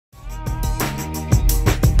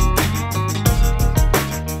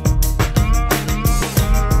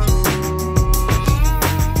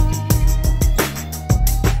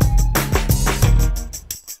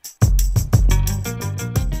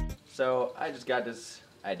just got this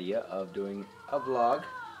idea of doing a vlog.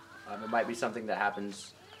 It might be something that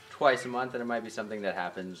happens twice a month, and it might be something that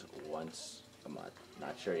happens once a month.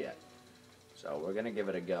 Not sure yet. So we're gonna give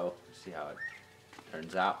it a go, see how it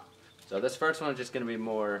turns out. So this first one is just gonna be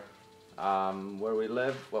more where we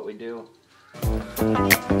live, what we do.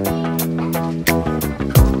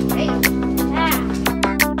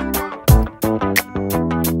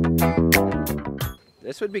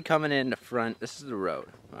 This would be coming in the front. This is the road.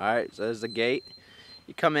 Alright, so there's the gate.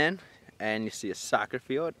 You come in and you see a soccer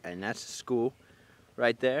field, and that's the school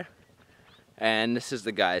right there. And this is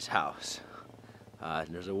the guy's house.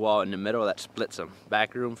 There's a wall in the middle that splits them.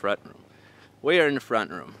 Back room, front room. We are in the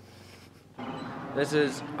front room. This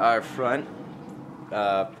is our front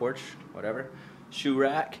porch, whatever, shoe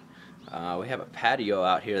rack. We have a patio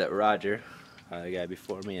out here that Roger, the guy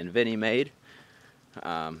before me, and Vinny made.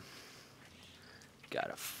 Got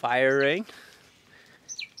a fire ring.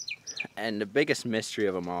 And the biggest mystery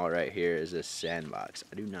of them all right here is this sandbox.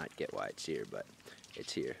 I do not get why it's here, but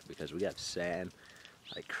it's here because we have sand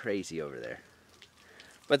like crazy over there.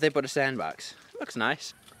 But they put a sandbox. Looks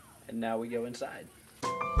nice. And now we go inside.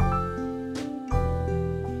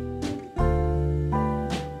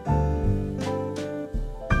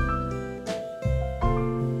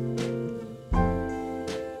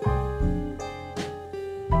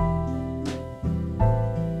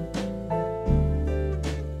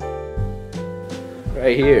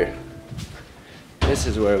 Right here, this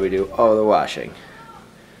is where we do all the washing.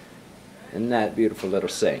 And that beautiful little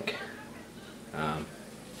sink. And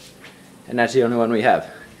that's the only one we have.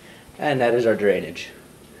 And that is our drainage.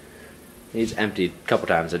 Needs emptied a couple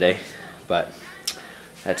times a day, but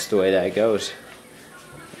that's the way that goes.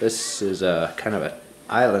 This is a kind of an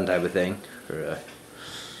island type of thing, or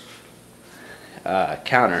a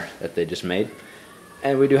counter that they just made.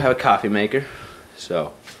 And we do have a coffee maker,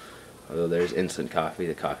 so although there's instant coffee,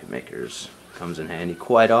 the coffee makers comes in handy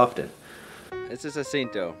quite often. This is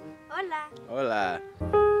Jacinto. Hola. Hola.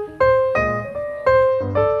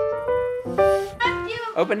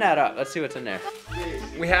 Open that up. Let's see what's in there.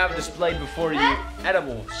 We have displayed before you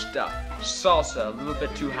edible stuff. Salsa, a little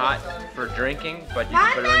bit too hot for drinking, but you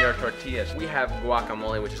can put it on your tortillas. We have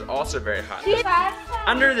guacamole, which is also very hot.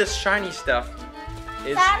 Under this shiny stuff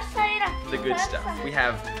is the good stuff. We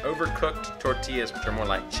have overcooked tortillas, which are more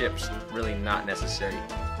like chips, really not necessary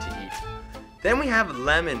to eat. Then we have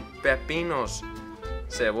lemon, pepinos,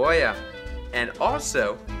 cebolla, and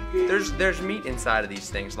also there's meat inside of these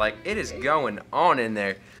things. Like, it is going on in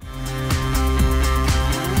there.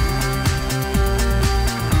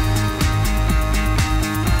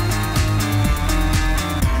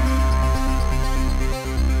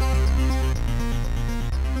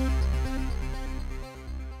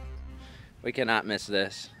 We cannot miss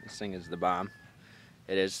this. This thing is the bomb.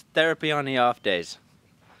 It is therapy on the off days.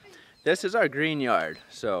 This is our green yard.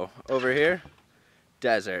 So over here,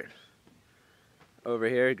 desert. Over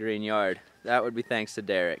here, green yard. That would be thanks to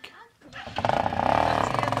Derek.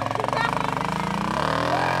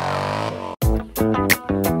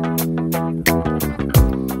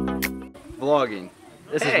 Vlogging.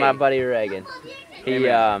 This is my buddy Reagan. He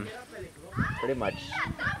pretty much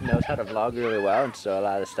knows how to vlog really well, and so a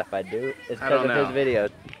lot of the stuff I do is because of his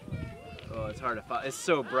videos. Oh, it's hard to follow. It's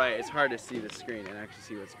so bright. It's hard to see the screen and actually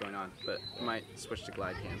see what's going on. But I might switch to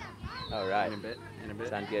glide cam. All right. In a bit.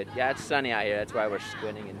 Sounds good. Yeah, it's sunny out here. That's why we're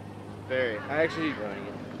squinting and very. I actually running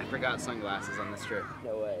it. I forgot sunglasses on this trip.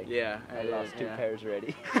 No way. Yeah, I lost two pairs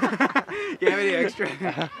already. You have any extra?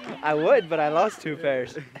 I would, but I lost 2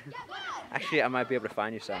 pairs. Actually, I might be able to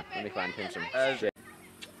find you some. Let me find him some shit.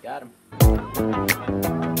 Got him.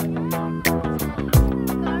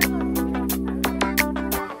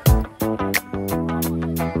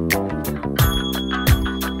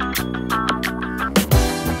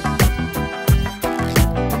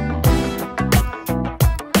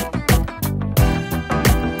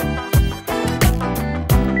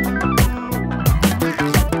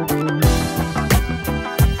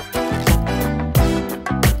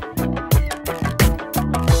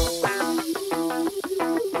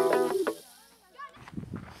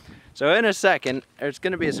 So in a second, there's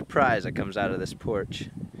going to be a surprise that comes out of this porch.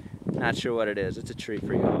 Not sure what it is. It's a treat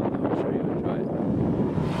for you all. I'm sure you enjoy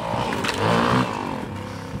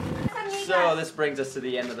it. So this brings us to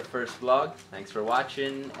the end of the first vlog. Thanks for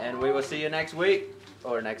watching, and we will see you next week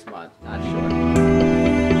or next month. Not sure.